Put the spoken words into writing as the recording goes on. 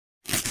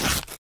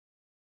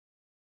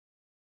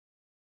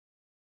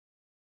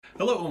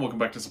Hello and welcome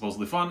back to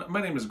Supposedly Fun.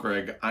 My name is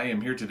Greg. I am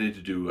here today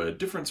to do a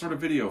different sort of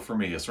video for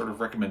me, a sort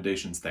of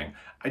recommendations thing.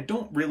 I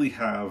don't really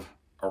have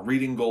a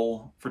reading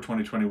goal for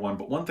 2021,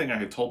 but one thing I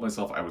had told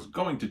myself I was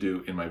going to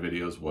do in my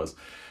videos was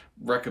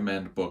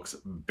recommend books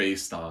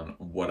based on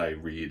what I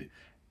read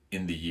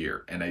in the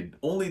year. And I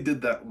only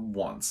did that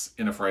once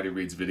in a Friday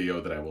Reads video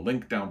that I will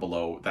link down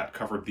below that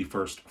covered the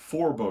first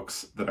 4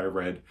 books that I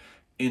read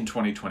in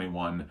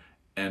 2021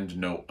 and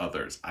no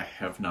others. I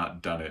have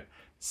not done it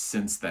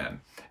since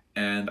then.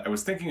 And I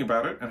was thinking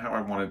about it and how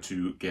I wanted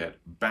to get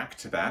back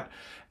to that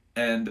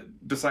and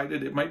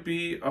decided it might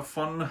be a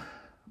fun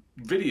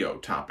video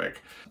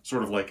topic.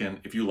 Sort of like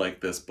an, if you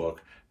like this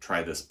book,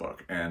 try this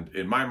book. And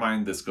in my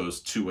mind, this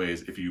goes 2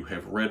 ways. If you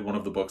have read one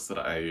of the books that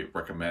I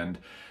recommend,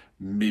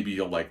 maybe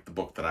you'll like the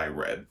book that I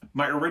read.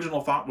 My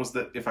original thought was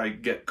that if I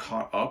get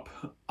caught up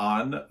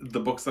on the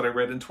books that I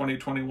read in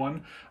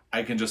 2021,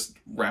 I can just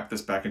wrap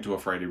this back into a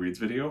Friday Reads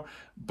video.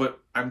 But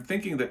I'm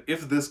thinking that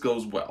if this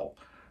goes well,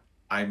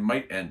 I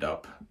might end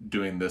up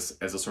doing this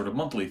as a sort of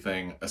monthly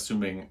thing,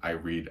 assuming I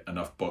read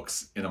enough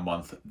books in a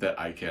month that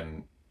I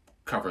can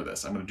cover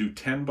this. I'm going to do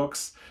 10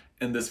 books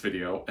in this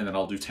video, and then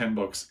I'll do 10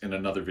 books in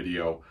another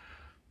video,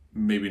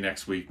 maybe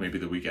next week, maybe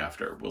the week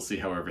after. We'll see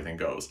how everything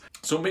goes.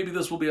 So maybe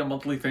this will be a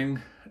monthly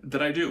thing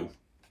that I do.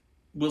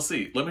 We'll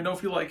see. Let me know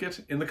if you like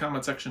it in the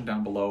comment section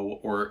down below,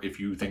 or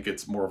if you think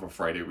it's more of a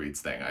Friday Reads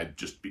thing. I'd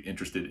just be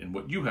interested in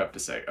what you have to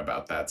say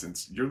about that,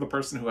 since you're the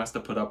person who has to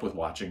put up with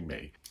watching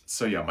me.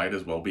 So yeah, might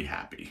as well be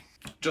happy.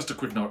 Just a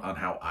quick note on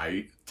how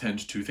I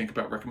tend to think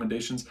about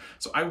recommendations.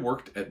 So I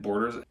worked at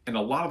Borders, and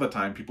a lot of the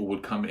time people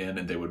would come in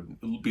and they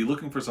would be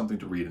looking for something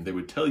to read, and they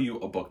would tell you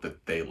a book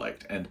that they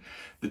liked. And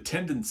the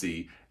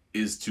tendency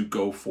is to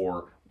go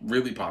for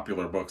really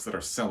popular books that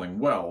are selling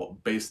well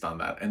based on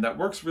that. And that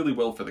works really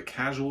well for the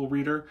casual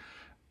reader.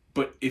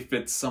 But if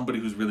it's somebody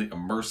who's really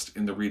immersed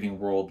in the reading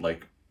world,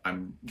 like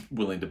I'm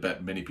willing to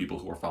bet many people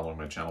who are following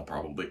my channel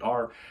probably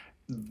are,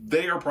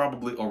 they are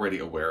probably already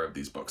aware of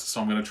these books.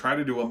 So I'm going to try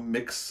to do a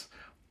mix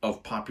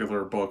of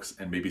popular books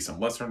and maybe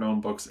some lesser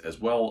known books as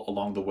well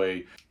along the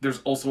way.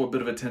 There's also a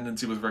bit of a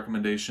tendency with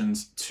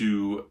recommendations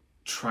to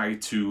try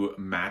to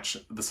match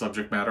the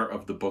subject matter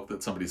of the book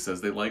that somebody says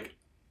they like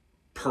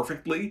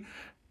perfectly.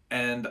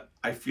 And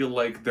I feel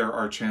like there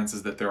are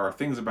chances that there are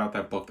things about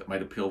that book that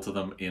might appeal to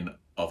them in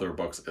other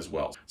books as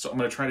well. So I'm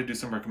going to try to do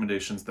some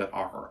recommendations that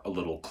are a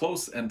little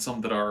close and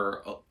some that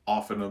are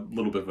off in a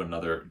little bit of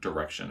another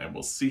direction, and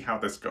we'll see how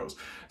this goes.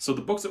 So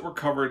the books that were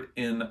covered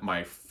in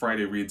my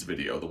Friday Reads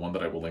video, the one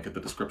that I will link in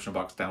the description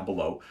box down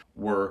below,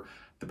 were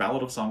The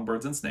Ballad of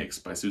Songbirds and Snakes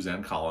by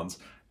Suzanne Collins,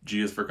 G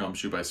is for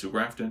Gumshoe by Sue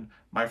Grafton,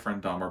 My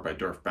Friend Dahmer by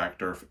Durf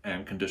Backdurf,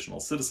 and Conditional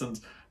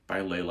Citizens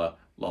by Leila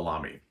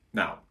Lalami.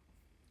 Now,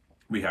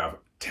 we have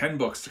 10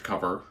 books to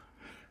cover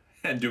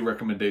and do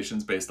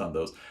recommendations based on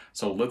those.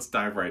 So let's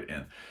dive right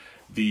in.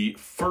 The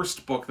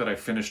first book that I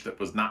finished that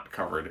was not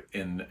covered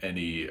in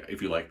any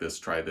If You Like This,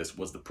 Try This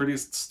was The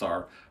Prettiest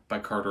Star by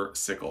Carter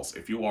Sickels.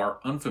 If you are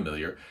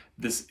unfamiliar,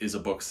 this is a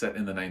book set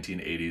in the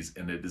 1980s,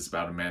 and it is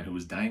about a man who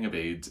is dying of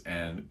AIDS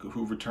and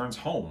who returns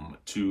home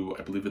to,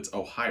 I believe it's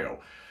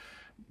Ohio,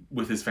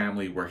 with his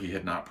family where he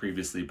had not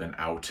previously been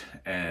out.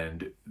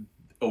 And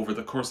over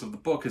the course of the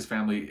book, his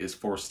family is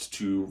forced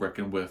to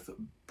reckon with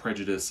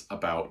prejudice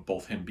about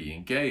both him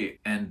being gay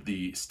and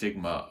the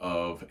stigma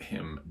of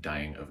him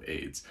dying of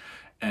AIDS.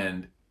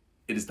 And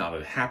it is not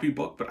a happy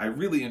book, but I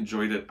really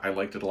enjoyed it. I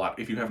liked it a lot.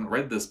 If you haven't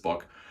read this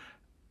book,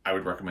 I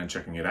would recommend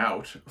checking it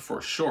out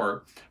for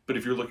sure. But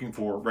if you're looking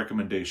for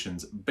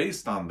recommendations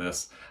based on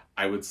this,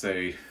 I would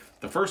say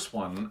the first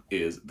one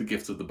is The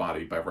Gifts of the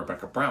Body by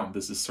Rebecca Brown.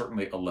 This is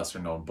certainly a lesser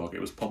known book.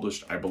 It was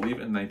published, I believe,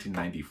 in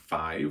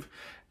 1995,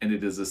 and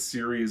it is a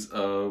series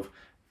of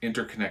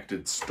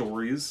interconnected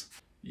stories.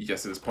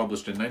 Yes, it is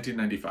published in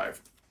 1995.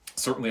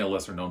 Certainly a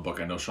lesser known book.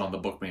 I know Sean the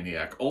Book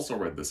Maniac also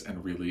read this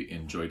and really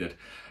enjoyed it.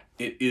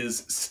 It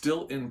is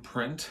still in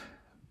print,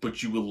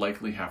 but you will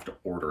likely have to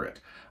order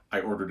it. I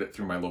ordered it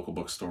through my local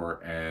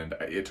bookstore, and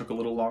it took a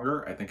little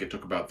longer. I think it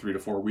took about 3 to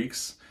 4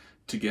 weeks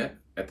to get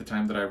at the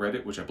time that I read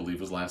it, which I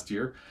believe was last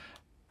year.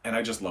 And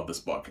I just love this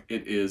book.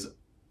 It is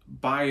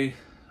by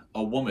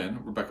a woman,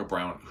 Rebecca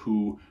Brown,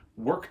 who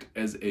worked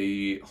as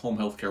a home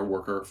health care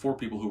worker for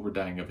people who were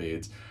dying of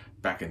AIDS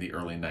back in the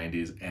early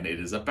 90s. And it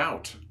is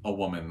about a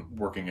woman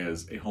working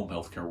as a home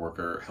health care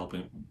worker,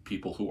 helping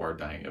people who are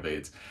dying of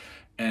AIDS.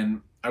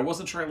 And I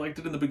wasn't sure I liked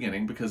it in the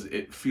beginning because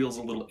it feels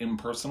a little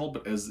impersonal,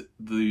 but as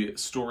the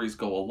stories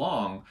go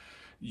along,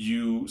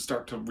 you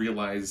start to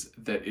realize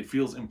that it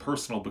feels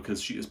impersonal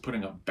because she is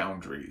putting up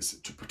boundaries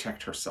to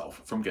protect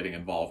herself from getting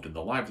involved in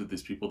the lives of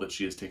these people that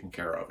she is taking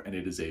care of. And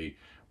it is a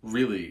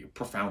really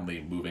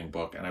profoundly moving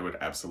book, and I would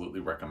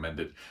absolutely recommend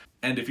it.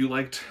 And if you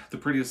liked The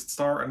Prettiest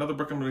Star, another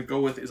book I'm going to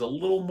go with is a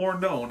little more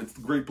known. It's The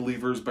Great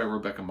Believers by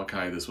Rebecca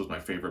Makkai. This was my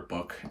favorite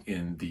book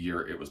in the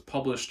year it was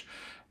published.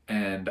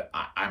 and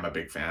I'm a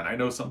big fan. I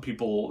know some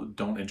people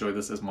don't enjoy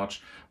this as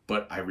much,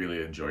 but I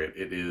really enjoy it.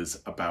 It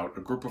is about a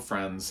group of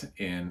friends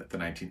in the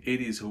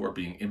 1980s who are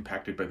being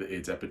impacted by the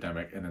AIDS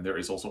epidemic, and then there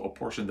is also a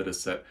portion that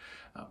is set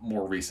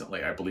more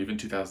recently, I believe in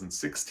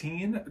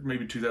 2016,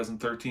 maybe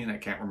 2013, I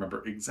can't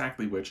remember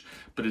exactly which,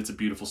 but it's a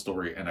beautiful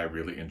story and I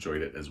really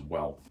enjoyed it as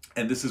well.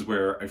 And this is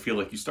where I feel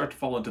like you start to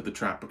fall into the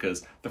trap,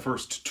 because the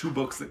first two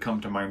books that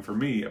come to mind for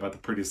me about the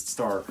Prettiest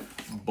Star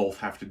both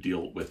have to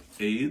deal with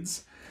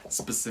AIDS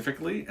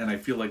specifically, and I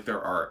feel like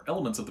there are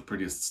elements of the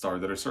Prettiest Star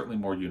that are certainly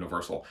more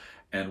universal.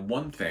 And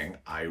one thing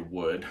I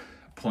would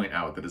point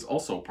out that is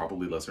also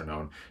probably lesser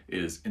known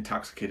is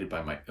Intoxicated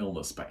by My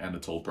Illness by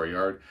Anatole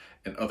Broyard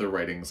and Other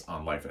Writings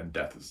on Life and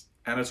Death.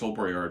 Anatole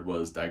Broyard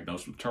was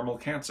diagnosed with terminal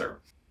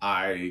cancer.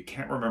 I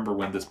can't remember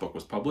when this book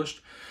was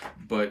published,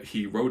 but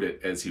he wrote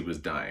it as he was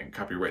dying,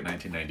 copyright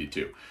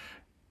 1992.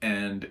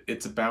 And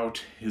it's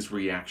about his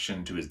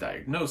reaction to his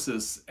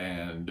diagnosis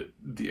and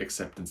the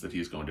acceptance that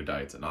he's going to die.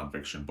 It's a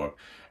nonfiction book,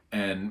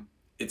 and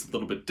it's a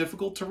little bit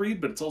difficult to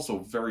read, but it's also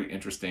very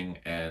interesting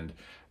and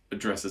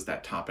addresses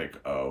that topic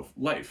of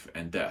life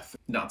and death.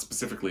 Not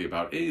specifically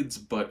about AIDS,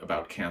 but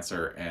about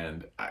cancer,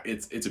 and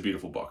it's a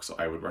beautiful book, so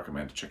I would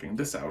recommend checking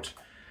this out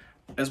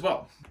as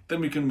well. Then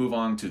we can move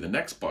on to the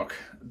next book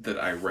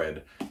that I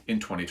read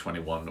in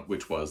 2021,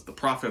 which was The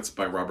Prophets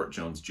by Robert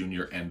Jones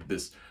Jr., and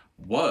this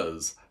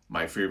was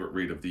my favorite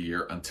read of the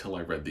year until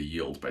I read The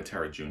Yield by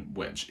Tara June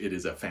Winch. It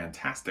is a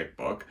fantastic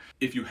book.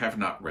 If you have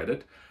not read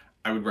it,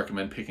 I would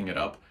recommend picking it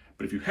up.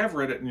 But if you have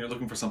read it and you're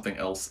looking for something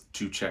else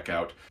to check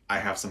out, I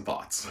have some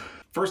thoughts.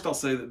 First, I'll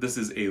say that this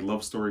is a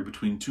love story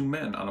between two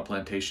men on a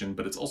plantation,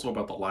 but it's also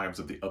about the lives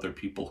of the other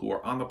people who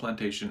are on the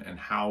plantation and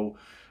how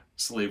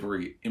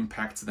slavery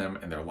impacts them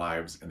and their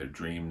lives and their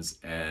dreams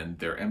and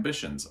their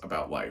ambitions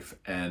about life.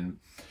 And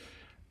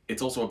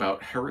it's also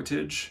about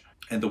heritage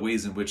and the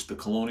ways in which the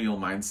colonial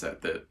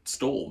mindset that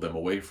stole them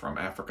away from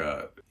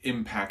Africa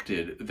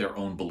impacted their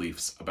own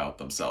beliefs about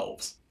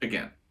themselves.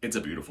 Again, it's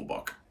a beautiful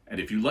book. And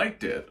if you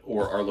liked it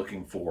or are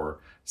looking for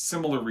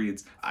similar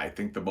reads, I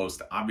think the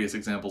most obvious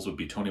examples would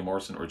be Toni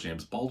Morrison or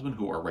James Baldwin,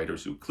 who are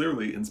writers who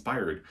clearly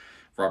inspired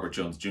Robert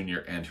Jones Jr.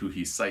 and who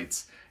he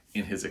cites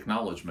in his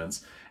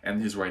acknowledgments. And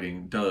his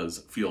writing does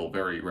feel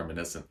very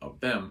reminiscent of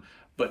them.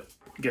 But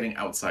getting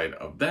outside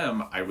of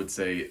them, I would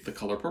say The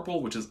Color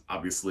Purple, which is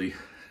obviously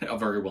a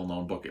very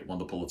well-known book. It won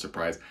the Pulitzer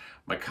Prize.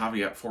 My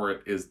caveat for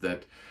it is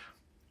that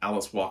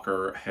Alice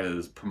Walker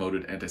has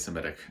promoted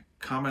anti-Semitic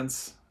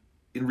comments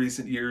in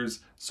recent years,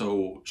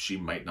 so she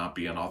might not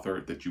be an author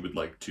that you would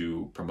like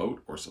to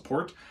promote or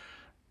support.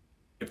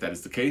 If that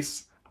is the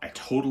case, I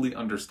totally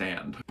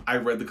understand. I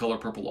read The Color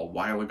Purple a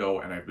while ago,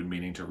 and I've been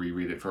meaning to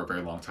reread it for a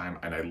very long time,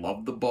 and I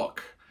love the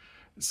book.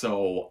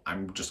 So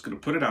I'm just going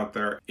to put it out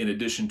there in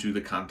addition to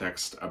the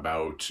context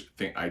about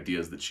the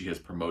ideas that she has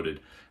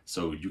promoted,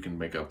 so you can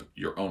make up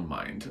your own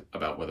mind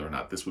about whether or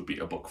not this would be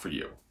a book for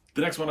you.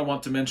 The next one I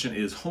want to mention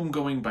is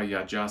Homegoing by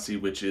Yaa Gyasi,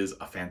 which is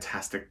a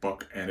fantastic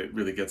book, and it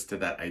really gets to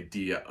that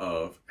idea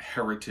of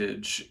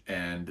heritage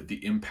and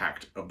the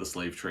impact of the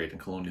slave trade and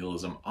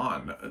colonialism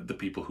on the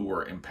people who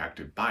were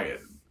impacted by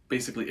it.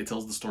 Basically, it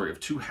tells the story of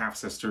two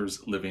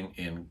half-sisters living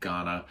in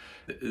Ghana.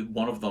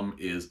 One of them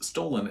is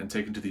stolen and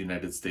taken to the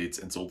United States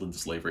and sold into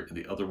slavery, and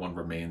the other one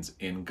remains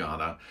in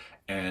Ghana.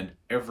 And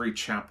every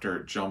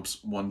chapter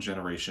jumps one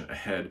generation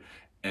ahead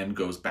and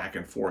goes back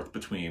and forth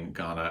between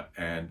Ghana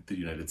and the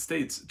United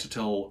States to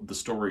tell the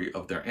story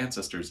of their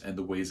ancestors and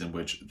the ways in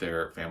which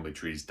their family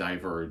trees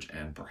diverge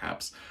and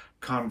perhaps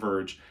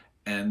converge,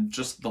 and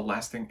just the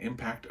lasting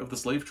impact of the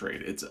slave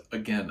trade. It's,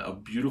 again, a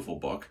beautiful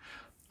book.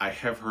 I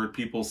have heard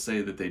people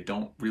say that they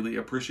don't really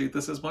appreciate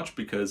this as much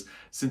because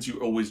since you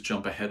always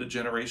jump ahead a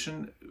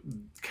generation,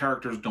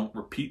 characters don't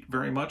repeat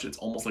very much. It's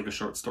almost like a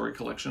short story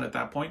collection at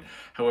that point.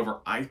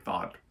 However, I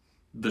thought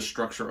the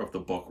structure of the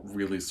book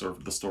really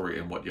served the story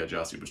and what Yaa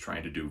Gyasi was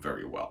trying to do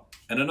very well.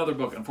 And another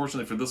book,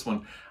 unfortunately for this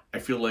one, I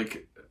feel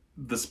like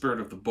the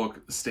spirit of the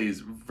book stays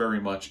very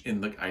much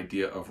in the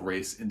idea of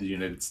race in the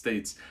United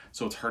States,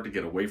 so it's hard to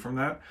get away from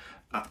that.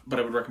 But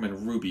I would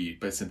recommend Ruby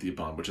by Cynthia,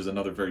 which is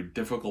another very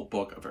difficult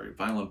book, a very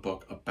violent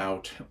book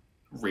about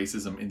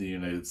racism in the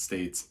United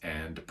States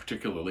and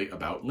particularly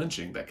about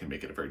lynching. That can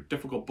make it a very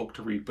difficult book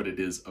to read, but it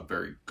is a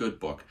very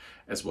good book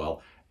as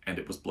well, and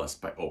it was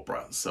blessed by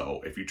Oprah.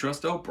 So if you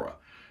trust Oprah,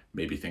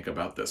 maybe think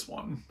about this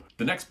one.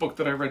 The next book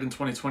that I read in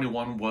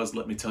 2021 was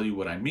Let Me Tell You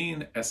What I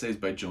Mean, Essays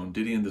by Joan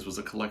Didion. This was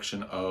a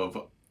collection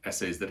of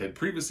essays that had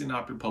previously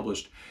not been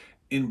published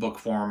in book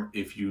form.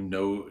 If you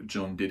know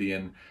Joan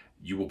Didion,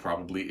 you will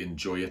probably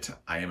enjoy it.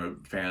 I am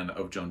a fan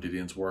of Joan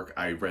Didion's work.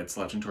 I read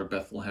Slouching Toward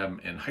Bethlehem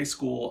in high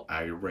school.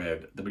 I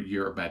read The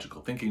Year of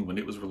Magical Thinking when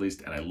it was released,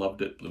 and I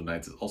loved it. Blue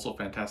Nights is also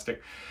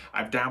fantastic.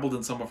 I've dabbled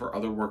in some of her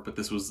other work, but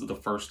this was the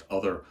first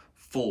other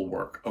full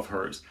work of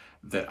hers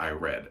that I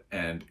read.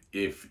 And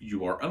if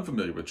you are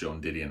unfamiliar with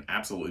Joan Didion,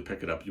 absolutely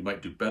pick it up. You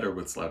might do better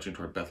with Slouching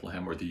Toward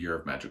Bethlehem or The Year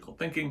of Magical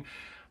Thinking.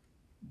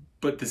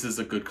 But this is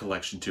a good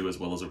collection too, as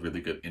well as a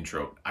really good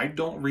intro. I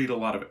don't read a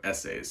lot of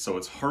essays, so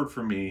it's hard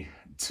for me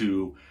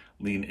to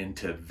lean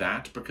into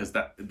that, because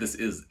this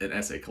is an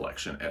essay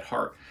collection at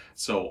heart.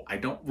 So I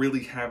don't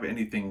really have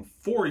anything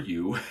for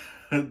you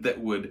that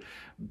would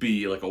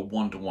be like a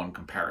one-to-one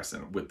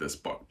comparison with this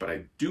book, but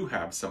I do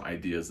have some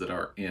ideas that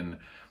are in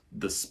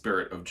the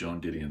spirit of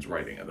Joan Didion's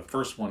writing. And the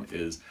first one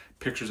is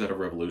Pictures at a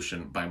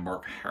Revolution by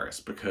Mark Harris,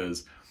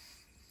 because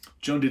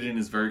Joan Didion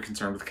is very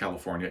concerned with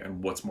California,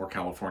 and what's more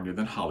California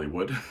than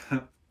Hollywood?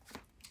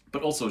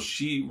 But also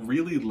she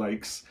really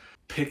likes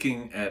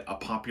picking at a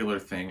popular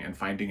thing and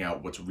finding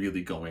out what's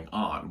really going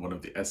on. One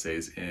of the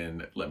essays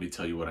in Let Me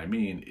Tell You What I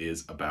Mean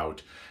is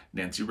about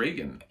Nancy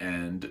Reagan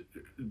and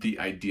the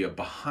idea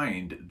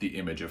behind the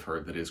image of her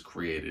that is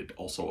created.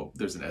 Also,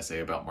 there's an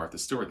essay about Martha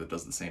Stewart that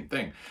does the same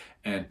thing.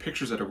 And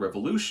Pictures at a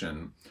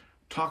Revolution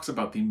talks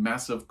about the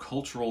massive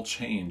cultural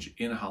change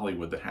in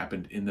Hollywood that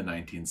happened in the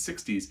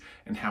 1960s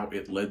and how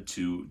it led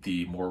to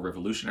the more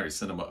revolutionary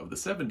cinema of the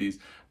 70s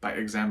by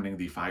examining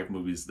the 5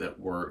 movies that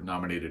were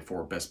nominated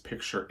for Best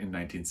Picture in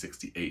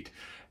 1968.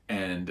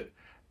 And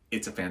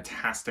it's a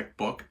fantastic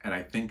book, and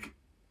I think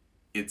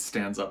it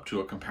stands up to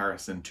a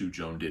comparison to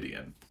Joan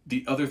Didion.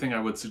 The other thing I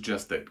would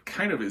suggest that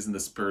kind of is in the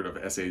spirit of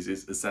essays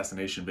is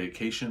Assassination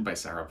Vacation by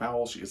Sarah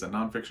Vowell. She is a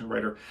nonfiction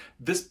writer.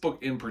 This book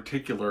in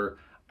particular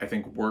I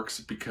think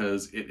works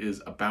because it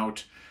is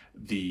about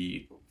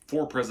the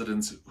 4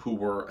 presidents who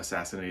were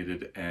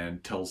assassinated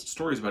and tells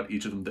stories about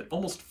each of them that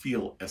almost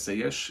feel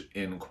essay-ish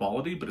in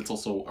quality, but it's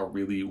also a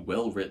really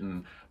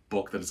well-written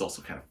book that is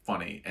also kind of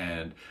funny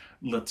and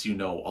lets you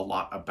know a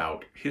lot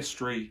about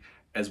history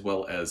as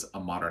well as a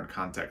modern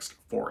context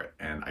for it,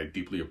 and I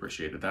deeply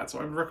appreciated that, so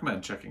I would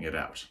recommend checking it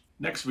out.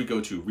 Next we go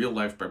to Real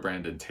Life by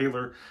Brandon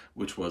Taylor,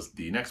 which was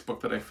the next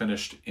book that I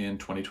finished in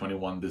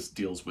 2021. This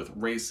deals with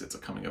race. It's a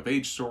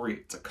coming-of-age story.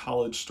 It's a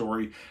college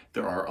story.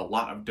 There are a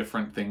lot of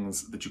different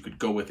things that you could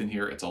go with in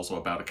here. It's also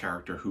about a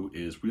character who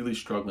is really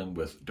struggling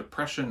with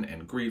depression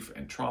and grief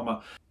and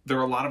trauma. There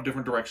are a lot of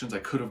different directions I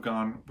could have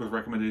gone with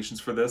recommendations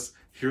for this.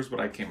 Here's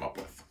what I came up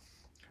with.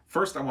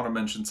 First, I want to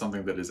mention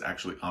something that is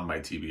actually on my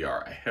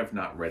TBR. I have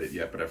not read it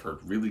yet, but I've heard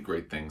really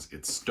great things.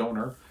 It's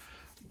Stoner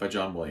by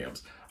John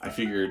Williams. I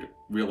figured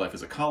Real Life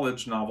is a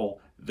college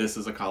novel. This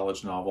is a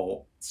college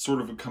novel, sort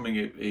of a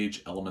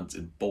coming-of-age elements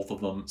in both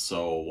of them,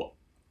 so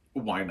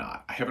why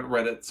not? I haven't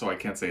read it, so I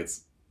can't say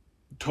it's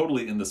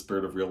totally in the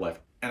spirit of Real Life.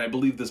 And I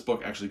believe this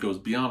book actually goes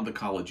beyond the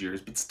college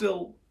years, but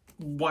still,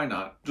 why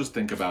not? Just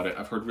think about it.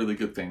 I've heard really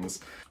good things.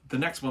 The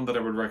next one that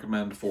I would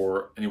recommend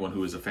for anyone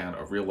who is a fan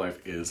of Real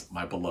Life is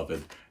my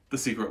beloved The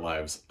Secret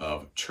Lives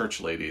of Church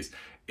Ladies.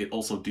 It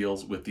also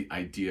deals with the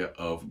idea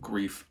of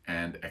grief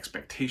and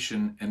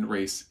expectation and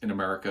race in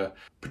America,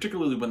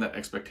 particularly when that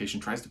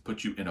expectation tries to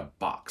put you in a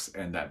box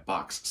and that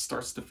box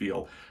starts to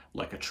feel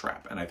like a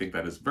trap. And I think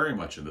that is very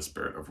much in the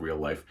spirit of Real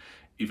Life,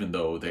 even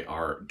though they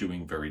are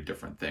doing very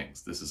different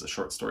things. This is a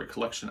short story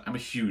collection. I'm a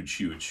huge,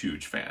 huge,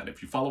 huge fan.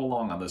 If you follow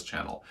along on this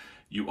channel,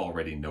 you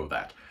already know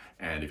that.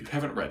 And if you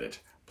haven't read it,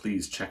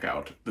 please check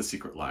out The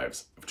Secret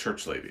Lives of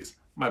Church Ladies,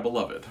 my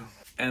beloved.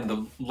 And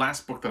the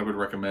last book that I would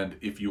recommend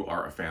if you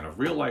are a fan of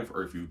Real Life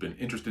or if you've been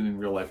interested in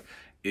real life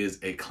is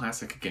a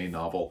classic gay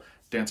novel,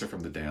 Dancer from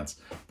the Dance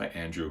by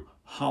Andrew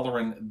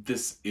Holleran.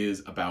 This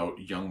is about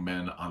young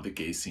men on the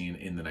gay scene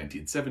in the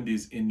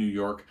 1970s in New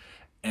York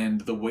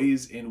and the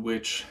ways in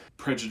which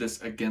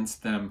prejudice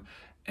against them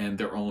and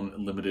their own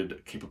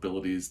limited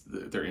capabilities,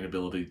 their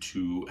inability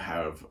to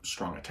have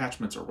strong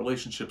attachments or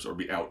relationships or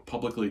be out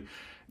publicly,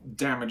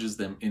 damages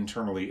them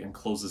internally and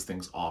closes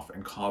things off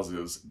and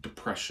causes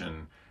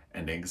depression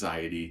and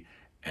anxiety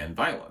and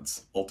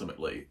violence,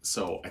 ultimately.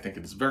 So I think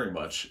it is very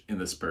much in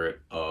the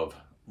spirit of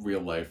Real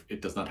Life.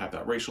 It does not have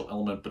that racial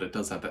element, but it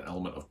does have that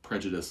element of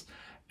prejudice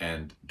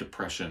and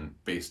depression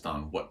based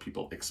on what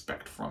people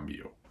expect from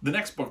you. The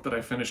next book that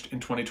I finished in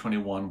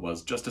 2021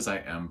 was Just As I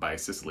Am by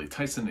Cicely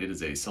Tyson. It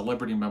is a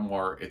celebrity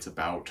memoir. It's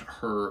about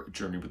her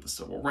journey with the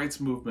civil rights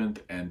movement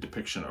and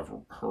depiction of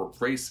her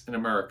race in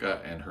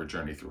America and her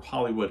journey through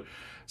Hollywood.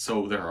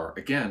 So there are,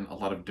 again, a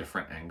lot of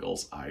different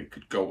angles I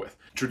could go with.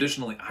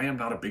 Traditionally, I am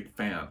not a big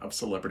fan of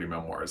celebrity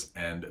memoirs,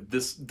 and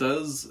this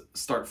does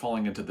start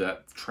falling into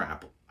that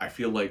trap. I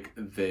feel like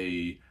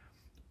they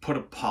put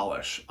a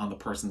polish on the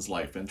person's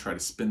life and try to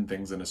spin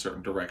things in a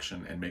certain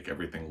direction and make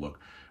everything look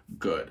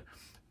good.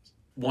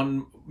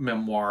 One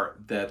memoir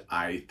that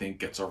I think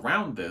gets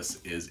around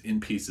this is In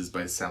Pieces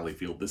by Sally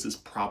Field. This is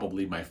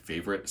probably my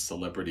favorite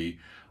celebrity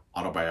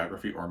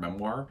autobiography or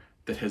memoir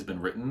that has been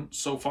written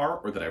so far,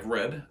 or that I've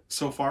read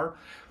so far.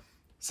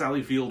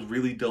 Sally Field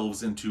really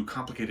delves into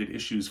complicated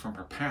issues from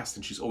her past,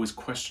 and she's always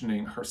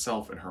questioning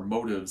herself and her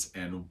motives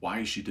and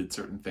why she did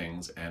certain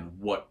things and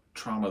what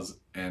traumas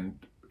and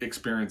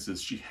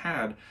experiences she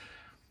had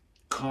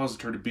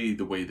caused her to be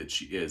the way that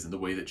she is and the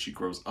way that she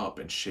grows up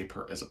and shape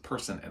her as a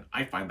person. And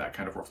I find that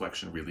kind of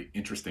reflection really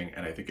interesting,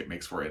 and I think it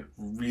makes for a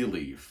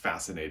really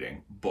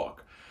fascinating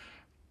book.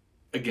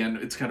 Again,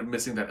 it's kind of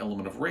missing that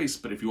element of race,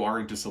 but if you are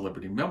into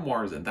celebrity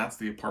memoirs and that's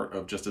the part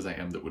of Just As I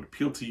Am that would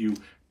appeal to you,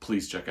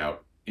 please check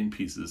out in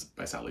Pieces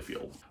by Sally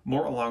Field.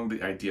 More along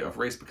the idea of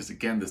race, because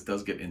again, this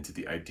does get into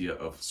the idea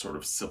of sort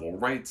of civil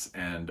rights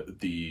and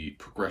the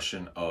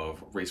progression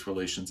of race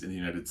relations in the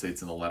United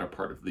States in the latter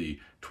part of the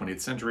 20th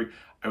century.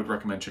 I would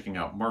recommend checking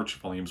out March,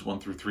 volumes 1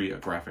 through 3, a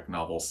graphic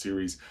novel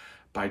series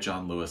by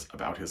John Lewis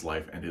about his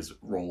life and his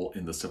role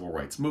in the civil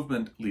rights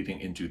movement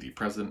leading into the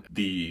present.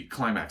 The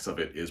climax of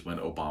it is when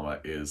Obama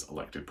is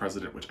elected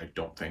president, which I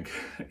don't think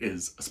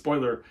is a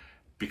spoiler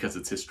because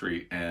it's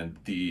history, and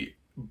the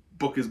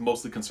book is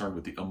mostly concerned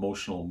with the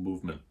emotional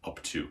movement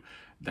up to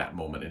that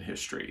moment in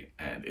history,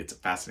 and it's a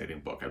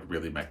fascinating book. I'd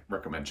really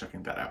recommend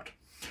checking that out.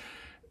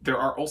 There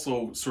are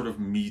also sort of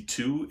Me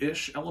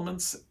Too-ish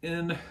elements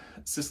in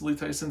Cicely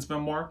Tyson's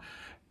memoir,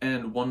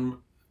 and one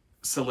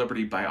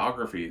celebrity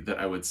biography that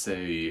I would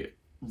say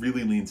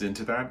really leans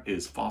into that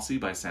is Fosse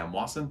by Sam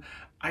Wasson.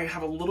 I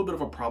have a little bit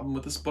of a problem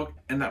with this book,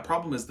 and that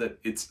problem is that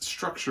it's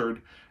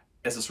structured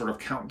as a sort of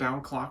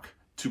countdown clock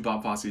to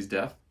Bob Fosse's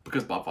death,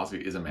 because Bob Fosse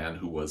is a man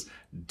who was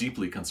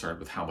deeply concerned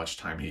with how much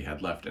time he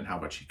had left and how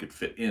much he could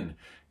fit in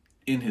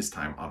his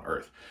time on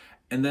Earth.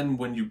 And then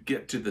when you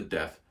get to the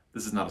death,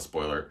 this is not a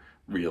spoiler,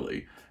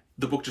 really,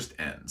 the book just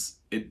ends.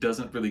 It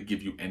doesn't really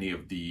give you any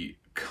of the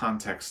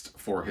context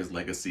for his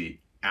legacy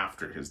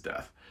after his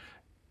death.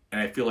 And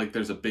I feel like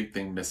there's a big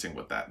thing missing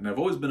with that. And I've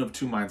always been of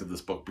two minds of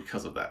this book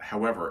because of that.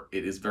 However,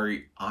 it is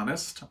very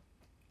honest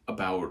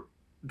about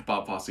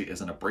Bob Fosse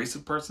as an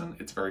abrasive person.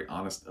 It's very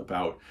honest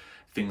about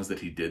things that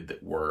he did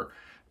that were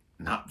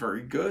not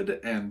very good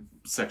and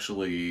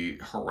sexually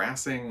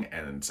harassing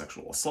and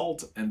sexual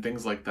assault and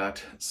things like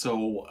that.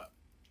 So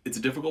it's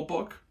a difficult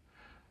book,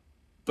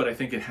 but I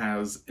think it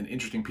has an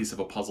interesting piece of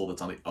a puzzle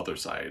that's on the other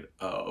side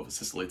of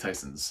Cicely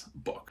Tyson's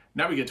book.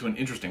 Now we get to an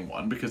interesting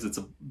one because it's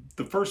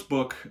the first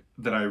book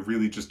that I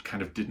really just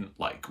kind of didn't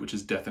like, which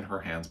is Death in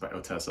Her Hands by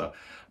Ottessa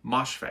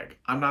Moshfegh.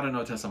 I'm not an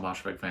Ottessa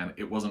Moshfegh fan.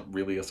 It wasn't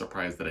really a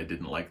surprise that I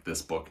didn't like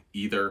this book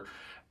either.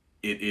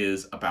 It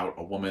is about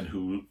a woman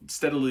who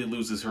steadily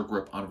loses her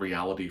grip on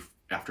reality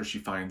after she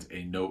finds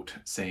a note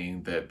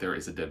saying that there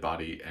is a dead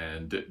body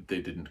and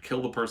they didn't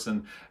kill the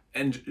person.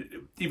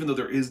 And even though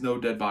there is no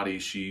dead body,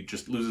 she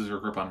just loses her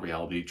grip on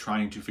reality,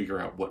 trying to figure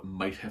out what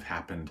might have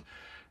happened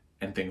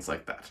and things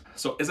like that.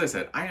 So as I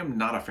said, I am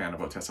not a fan of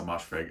Ottessa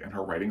Moshfegh and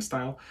her writing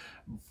style,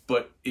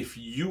 but if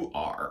you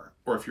are,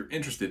 or if you're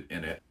interested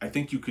in it, I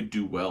think you could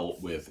do well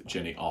with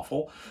Jenny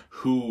Awful,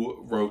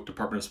 who wrote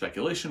Department of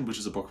Speculation, which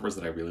is a book of hers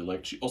that I really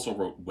liked. She also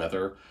wrote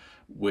Weather,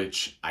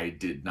 which I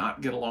did not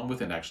get along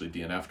with and actually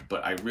DNF'd,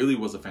 but I really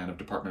was a fan of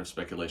Department of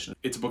Speculation.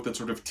 It's a book that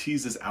sort of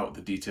teases out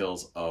the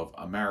details of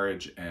a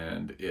marriage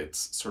and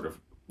it's sort of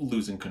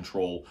losing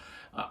control.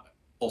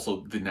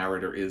 Also, the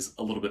narrator is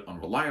a little bit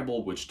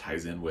unreliable, which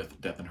ties in with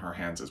Death in Her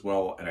Hands as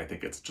well, and I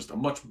think it's just a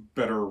much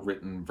better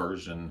written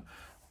version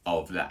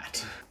of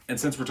that. And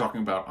since we're talking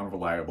about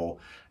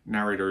unreliable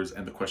narrators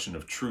and the question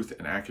of truth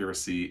and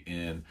accuracy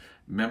in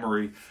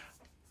memory,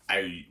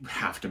 I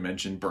have to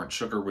mention Burnt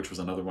Sugar, which was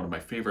another one of my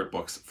favorite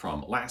books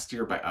from last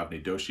year by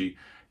Avni Doshi.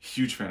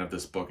 Huge fan of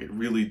this book. It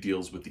really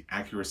deals with the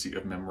accuracy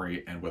of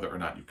memory and whether or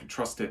not you can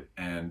trust it,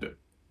 and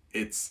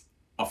it's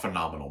a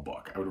phenomenal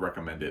book. I would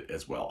recommend it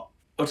as well.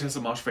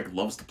 Ottessa Moshfegh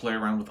loves to play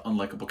around with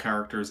unlikable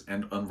characters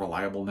and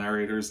unreliable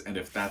narrators, and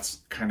if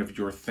that's kind of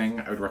your thing,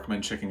 I would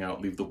recommend checking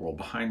out Leave the World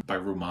Behind by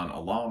Rumaan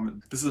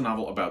Alam. This is a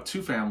novel about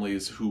two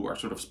families who are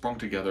sort of sprung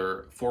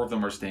together. 4 of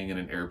them are staying in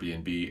an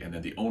Airbnb, and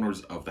then the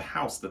owners of the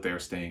house that they are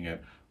staying in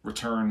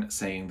return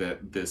saying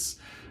that this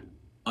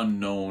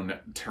unknown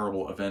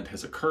terrible event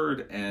has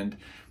occurred, and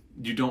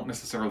you don't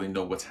necessarily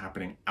know what's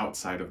happening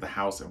outside of the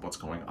house and what's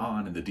going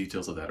on, and the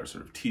details of that are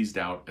sort of teased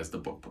out as the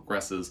book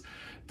progresses.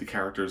 The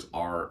characters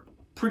are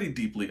pretty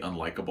deeply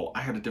unlikable.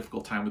 I had a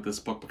difficult time with this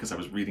book because I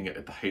was reading it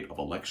at the height of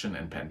election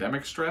and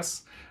pandemic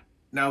stress.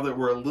 Now that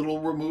we're a little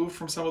removed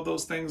from some of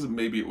those things,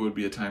 maybe it would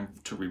be a time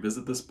to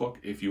revisit this book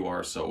if you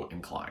are so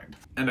inclined.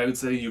 And I would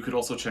say you could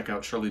also check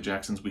out Shirley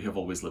Jackson's We Have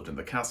Always Lived in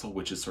the Castle,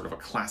 which is sort of a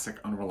classic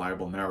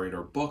unreliable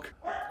narrator book.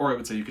 Or I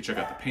would say you could check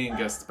out The Paying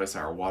Guests by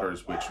Sarah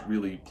Waters, which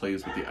really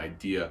plays with the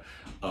idea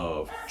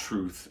of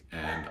truth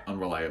and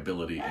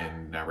unreliability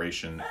in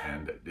narration,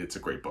 and it's a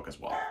great book as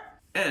well.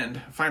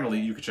 And finally,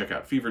 you could check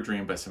out Fever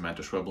Dream by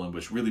Samantha Schweblin,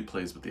 which really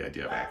plays with the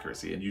idea of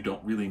accuracy, and you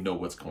don't really know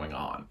what's going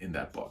on in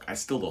that book. I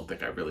still don't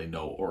think I really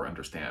know or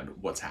understand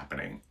what's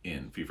happening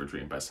in Fever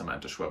Dream by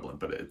Samantha Schweblin,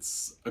 but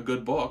it's a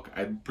good book.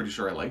 I'm pretty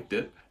sure I liked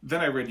it.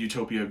 Then I read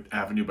Utopia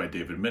Avenue by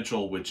David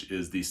Mitchell, which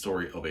is the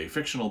story of a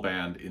fictional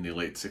band in the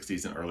late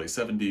 60s and early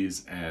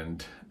 70s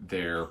and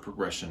their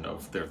progression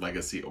of their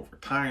legacy over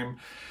time.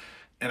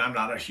 And I'm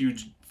not a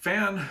huge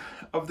fan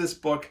of this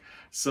book,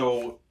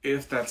 so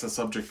if that's a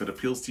subject that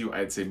appeals to you,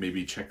 I'd say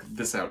maybe check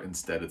this out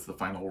instead. It's the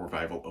final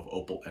revival of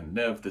Opal and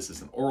Nev. This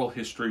is an oral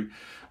history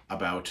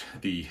about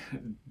the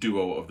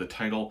duo of the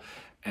title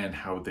and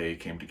how they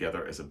came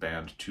together as a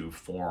band to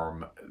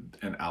form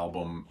an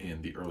album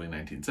in the early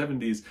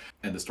 1970s.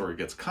 And the story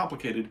gets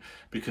complicated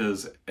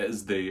because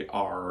as they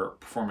are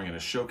performing in a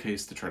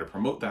showcase to try to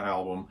promote that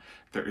album,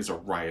 there is a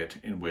riot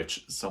in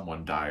which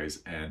someone dies,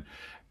 and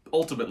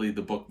ultimately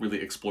the book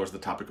really explores the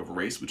topic of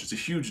race, which is a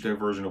huge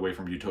diversion away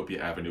from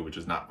Utopia Avenue, which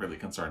is not really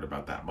concerned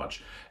about that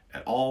much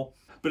at all.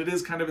 But it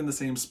is kind of in the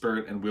same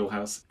spirit and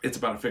wheelhouse. It's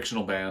about a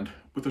fictional band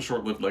with a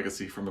short-lived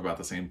legacy from about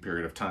the same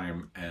period of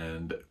time,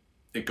 and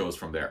it goes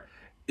from there.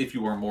 If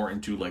you are more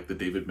into like the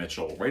David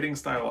Mitchell writing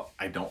style,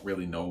 I don't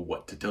really know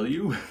what to tell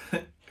you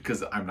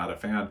because I'm not a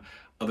fan,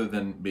 other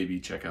than maybe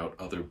check out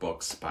other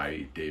books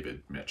by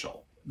David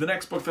Mitchell. The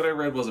next book that I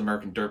read was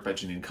American Dirt by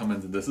Janine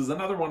Cummins, and this is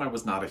another one I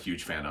was not a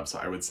huge fan of, so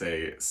I would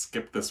say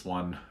skip this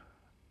one.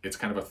 It's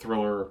kind of a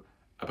thriller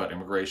about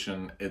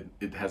immigration.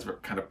 It has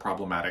kind of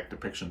problematic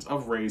depictions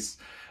of race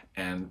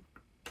and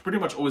pretty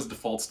much always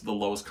defaults to the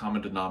lowest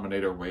common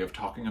denominator way of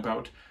talking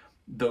about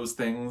those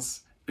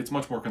things. It's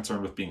much more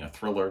concerned with being a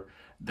thriller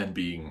than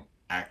being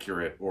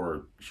accurate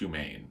or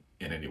humane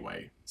in any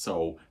way.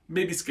 So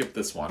maybe skip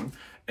this one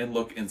and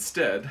look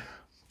instead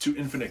to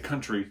Infinite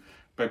Country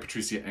by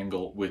Patricia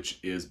Engel, which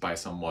is by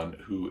someone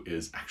who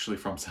is actually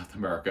from South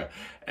America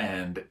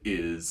and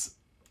is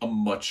a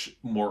much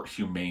more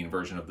humane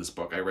version of this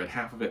book. I read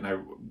half of it and I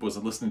was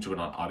listening to it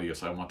on audio,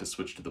 so I want to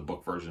switch to the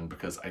book version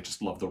because I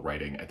just love the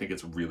writing. I think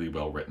it's really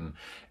well written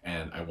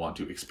and I want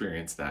to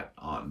experience that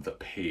on the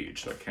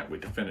page, so I can't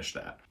wait to finish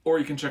that. Or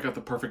you can check out The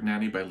Perfect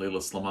Nanny by Leila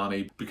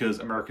Slimani, because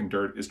American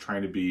Dirt is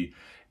trying to be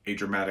a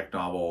dramatic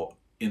novel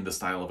in the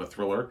style of a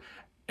thriller,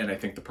 and I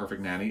think The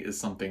Perfect Nanny is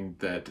something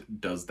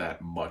that does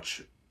that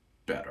much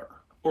better.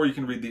 Or you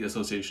can read The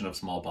Association of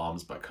Small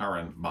Bombs by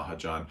Karan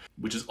Mahajan,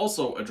 which is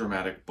also a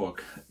dramatic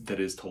book that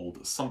is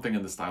told something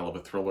in the style of a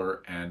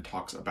thriller and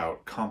talks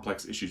about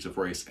complex issues of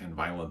race and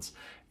violence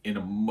in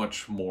a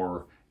much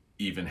more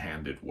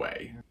even-handed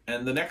way.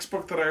 And the next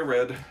book that I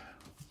read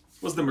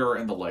was The Mirror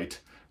and the Light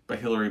by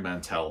Hilary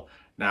Mantel.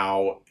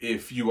 Now,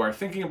 if you are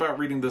thinking about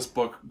reading this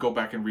book, go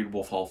back and read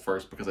Wolf Hall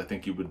first, because I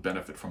think you would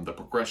benefit from the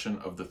progression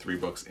of the 3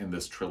 books in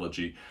this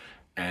trilogy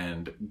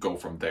and go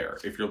from there.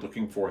 If you're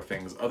looking for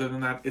things other than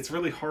that, it's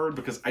really hard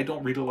because I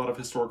don't read a lot of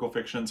historical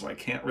fiction, so I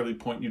can't really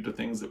point you to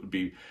things that would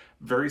be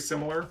very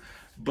similar.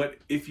 But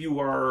if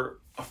you are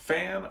a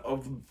fan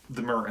of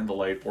The Mirror and the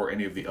Light or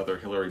any of the other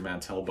Hilary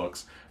Mantel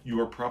books, you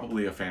are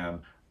probably a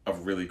fan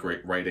of really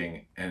great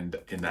writing, and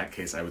in that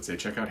case I would say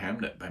check out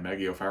Hamnet by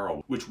Maggie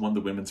O'Farrell, which won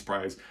the Women's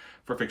Prize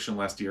for Fiction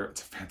last year.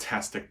 It's a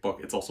fantastic book.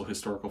 It's also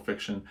historical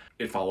fiction.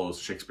 It follows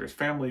Shakespeare's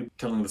family,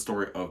 telling the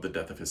story of the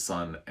death of his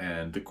son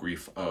and the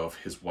grief of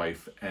his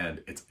wife,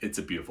 and it's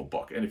a beautiful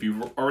book. And if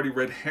you've already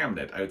read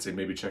Hamnet, I would say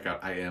maybe check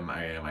out I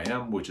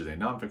Am, which is a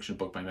nonfiction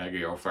book by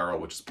Maggie O'Farrell,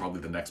 which is probably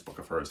the next book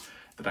of hers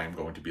that I'm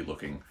going to be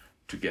looking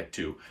to get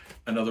to.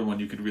 Another one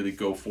you could really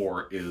go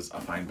for is A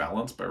Fine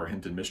Balance by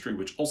Rohinton Mistry,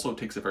 which also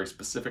takes a very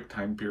specific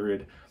time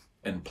period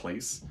and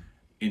place,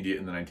 India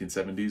in the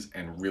 1970s,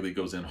 and really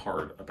goes in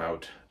hard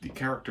about the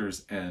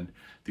characters and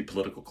the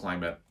political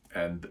climate.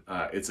 And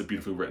it's a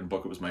beautifully written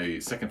book. It was my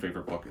second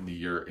favorite book in the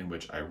year in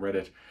which I read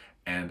it,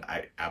 and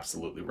I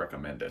absolutely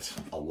recommend it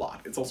a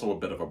lot. It's also a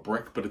bit of a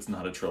brick, but it's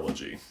not a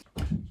trilogy.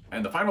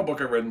 And the final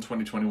book I read in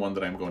 2021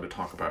 that I'm going to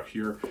talk about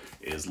here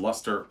is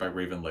Luster by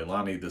Raven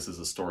Leilani. This is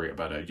a story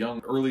about a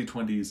young, early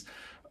 20s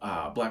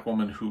Black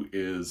woman who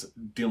is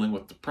dealing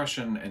with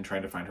depression and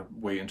trying to find her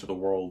way into the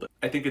world.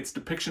 I think its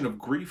depiction of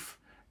grief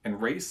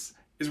and race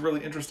is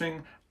really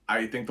interesting.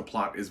 I think the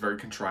plot is very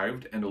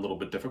contrived and a little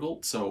bit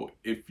difficult, so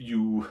if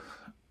you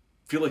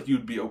feel like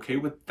you'd be okay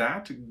with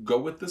that, go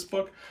with this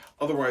book.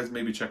 Otherwise,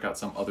 maybe check out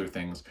some other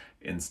things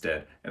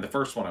instead. And the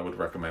first one I would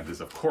recommend is,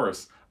 of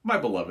course, my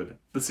beloved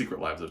The Secret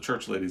Lives of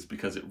Church Ladies,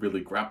 because it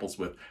really grapples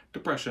with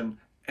depression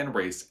and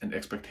race and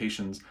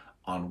expectations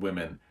on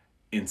women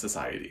in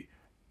society.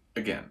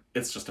 Again,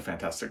 it's just a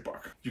fantastic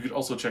book. You could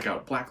also check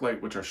out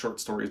Blacklight, which are short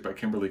stories by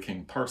Kimberly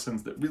King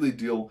Parsons that really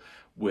deal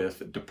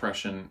with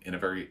depression in a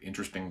very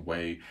interesting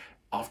way,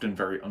 often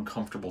very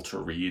uncomfortable to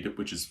read,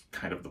 which is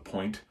kind of the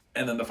point.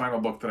 And then the final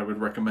book that I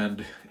would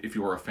recommend if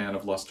you are a fan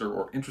of Luster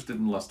or interested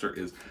in Luster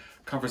is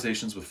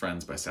Conversations with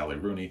Friends by Sally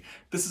Rooney.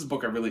 This is a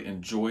book I really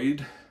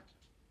enjoyed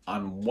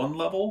on one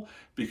level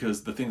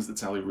because the things that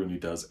Sally Rooney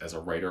does as a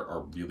writer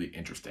are really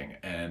interesting,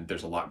 and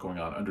there's a lot going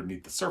on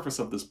underneath the surface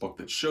of this book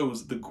that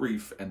shows the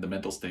grief and the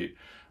mental state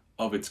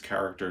of its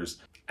characters.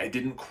 I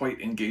didn't quite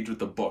engage with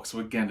the book, so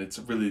again, it's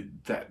really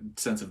that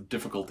sense of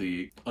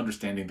difficulty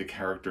understanding the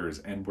characters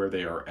and where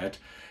they are at,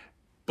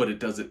 but it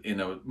does it in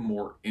a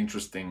more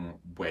interesting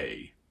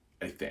way,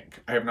 I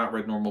think. I have not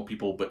read Normal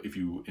People, but if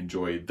you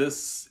enjoy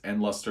this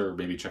and Luster,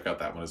 maybe check out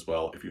that one as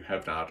well if you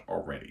have not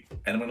already.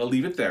 And I'm going to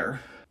leave it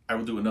there. I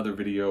will do another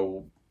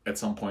video at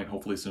some point,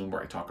 hopefully soon,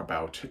 where I talk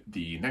about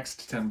the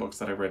next 10 books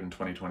that I read in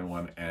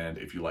 2021, and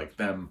if you like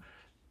them,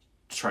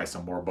 try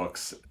some more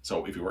books.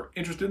 So if you are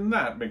interested in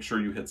that, make sure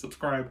you hit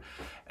subscribe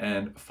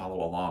and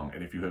follow along.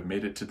 And if you have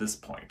made it to this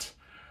point,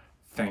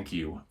 thank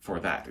you for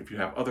that. If you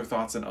have other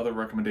thoughts and other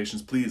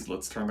recommendations, please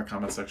let's turn the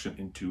comment section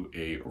into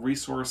a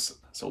resource.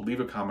 So leave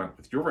a comment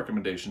with your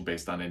recommendation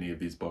based on any of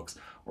these books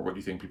or what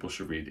you think people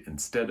should read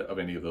instead of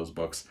any of those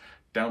books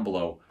down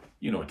below.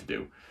 You know what to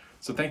do.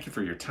 So thank you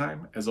for your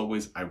time. As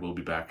always, I will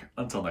be back.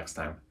 Until next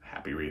time,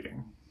 happy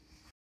reading.